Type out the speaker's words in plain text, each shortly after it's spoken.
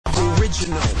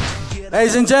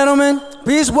Ladies and gentlemen,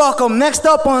 please welcome next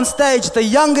up on stage the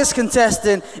youngest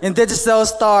contestant in Digicel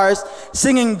Stars,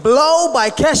 singing Blow by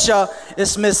Kesha.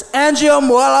 It's Miss Andrea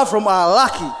Moala from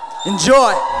Alaki.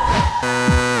 Enjoy.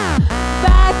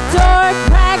 Back door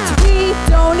cracked, we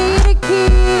don't need a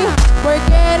key. We're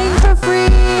getting for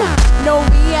free, no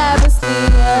we have a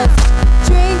sleeve.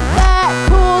 Drink that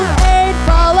Kool-Aid,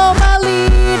 follow my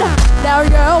lead. Now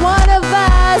you're one of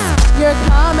us, you're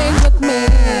coming with me.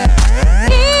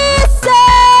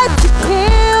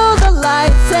 Kill the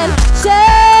lights and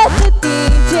shut the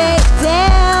DJ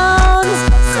down.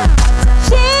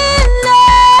 Chill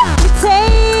up, we're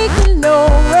taking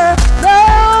over.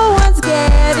 No one's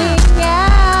getting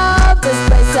out. This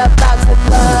place about to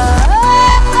blow.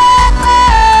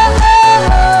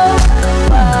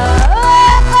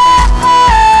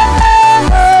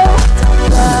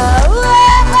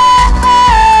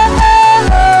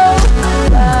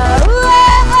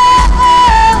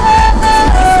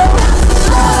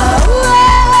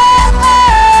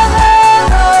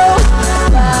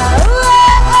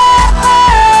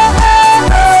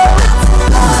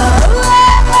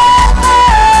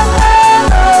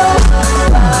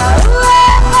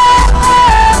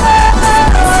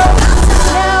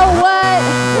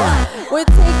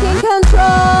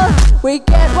 We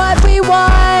get what we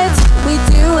want, we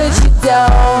do what you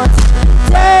don't.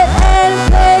 Dirt and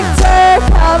glitter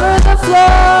cover the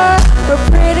floor. We're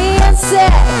pretty and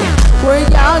sick, we're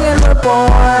young and we're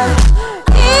born.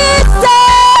 It's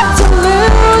time to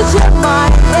lose your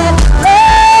mind and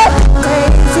let the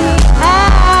crazy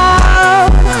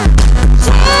out.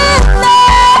 Chill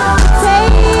out,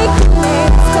 take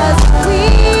names, cause we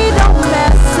don't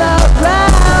mess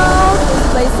around. This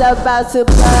place about to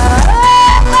blow.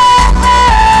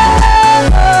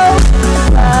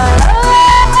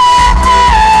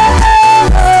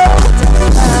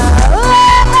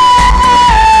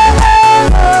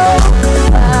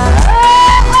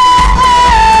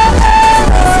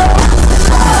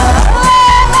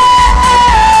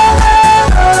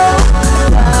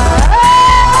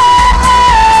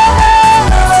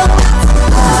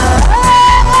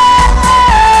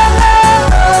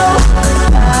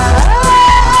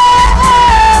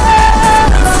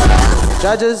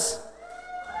 Judges,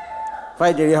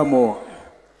 fight your more.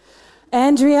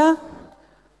 Andrea,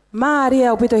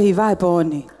 Maria upito hivai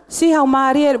poni. See how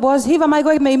Maria was? Hiva mai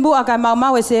goi me mu akai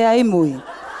mau e se ai mui.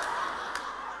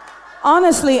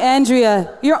 Honestly,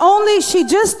 Andrea, she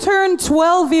just turned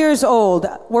 12 years old.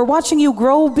 We're watching you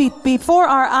grow before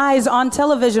our eyes on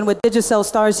television with Digicel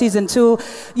Stars Season 2.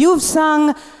 You've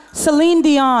sung Celine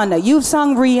Dion, you've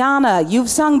sung Rihanna, you've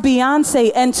sung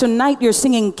Beyonce, and tonight you're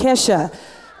singing Kesha.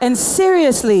 And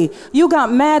seriously, you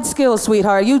got mad skills,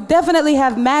 sweetheart. You definitely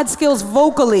have mad skills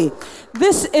vocally.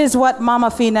 This is what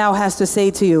Mama Fi now has to say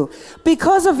to you.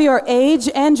 Because of your age,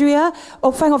 Andrea,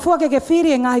 you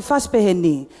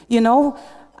know,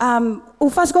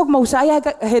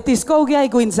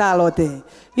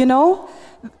 you know?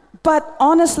 But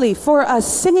honestly, for a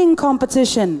singing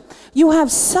competition, you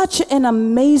have such an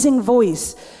amazing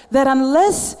voice that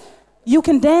unless you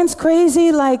can dance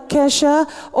crazy like Kesha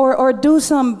or do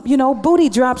some, you know, booty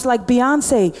drops like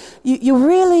Beyonce, you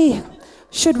really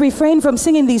should refrain from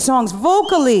singing these songs.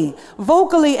 Vocally,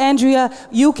 Andrea,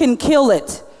 you can kill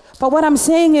it. But what I'm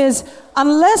saying is,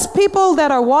 unless people that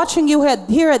are watching you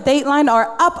here at Dateline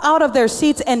are up out of their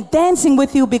seats and dancing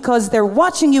with you because they're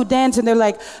watching you dance and they're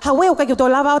like,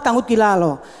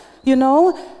 you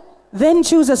know, then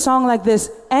choose a song like this.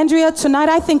 Andrea, tonight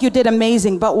I think you did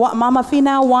amazing, but what Mama Fi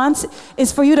now wants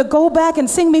is for you to go back and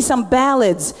sing me some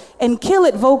ballads and kill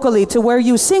it vocally to where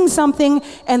you sing something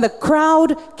and the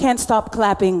crowd can't stop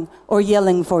clapping or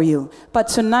yelling for you. But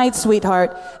tonight,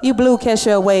 sweetheart, you blew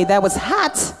Kesha away. That was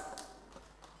hot.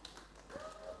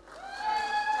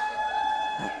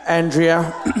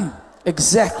 Andrea,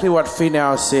 exactly what Fi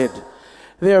now said.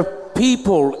 There are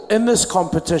people in this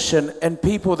competition and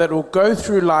people that will go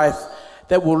through life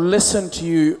that will listen to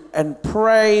you and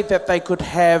pray that they could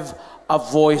have a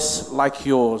voice like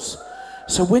yours.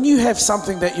 So when you have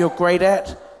something that you're great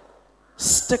at,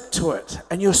 stick to it.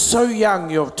 And you're so young,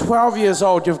 you're 12 years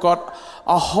old, you've got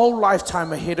a whole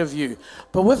lifetime ahead of you.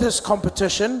 But with this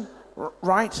competition,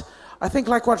 right, I think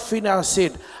like what Fina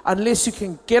said, unless you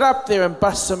can get up there and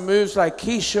bust some moves like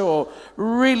Keisha or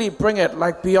really bring it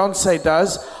like Beyonce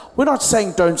does, we're not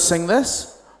saying don't sing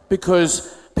this,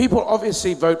 because people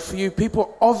obviously vote for you,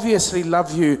 people obviously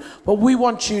love you, but we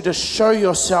want you to show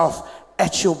yourself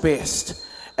at your best.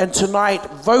 And tonight,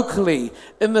 vocally,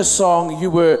 in the song,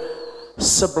 you were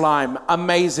sublime,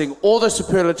 amazing, all the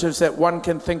superlatives that one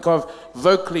can think of.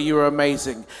 Vocally, you were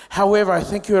amazing. However, I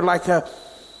think you were like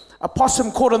a a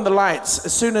possum caught in the lights.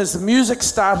 As soon as the music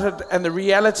started and the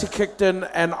reality kicked in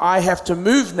and I have to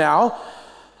move now,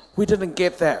 we didn't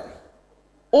get that.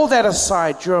 All that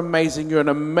aside, you're amazing. You're an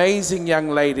amazing young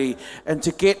lady. And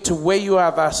to get to where you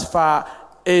are thus far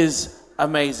is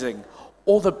amazing.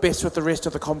 All the best with the rest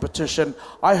of the competition.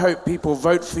 I hope people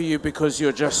vote for you because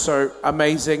you're just so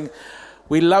amazing.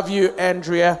 We love you,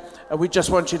 Andrea, and we just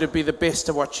want you to be the best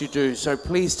at what you do. So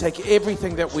please take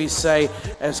everything that we say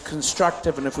as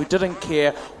constructive, and if we didn't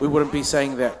care, we wouldn't be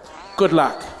saying that. Good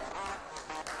luck.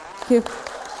 Thank you.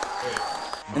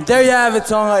 And there you have it,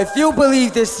 Tonga. If you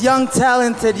believe this young,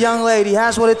 talented young lady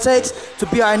has what it takes to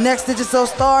be our next Digicel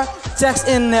star, text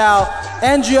in now,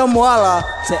 Andrea Moala,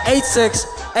 to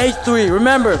 8683.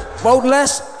 Remember, vote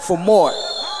less for more.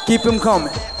 Keep them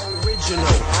coming.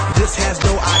 Original. This has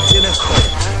no identical.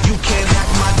 You can't hack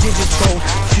my digital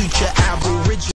future aboriginal.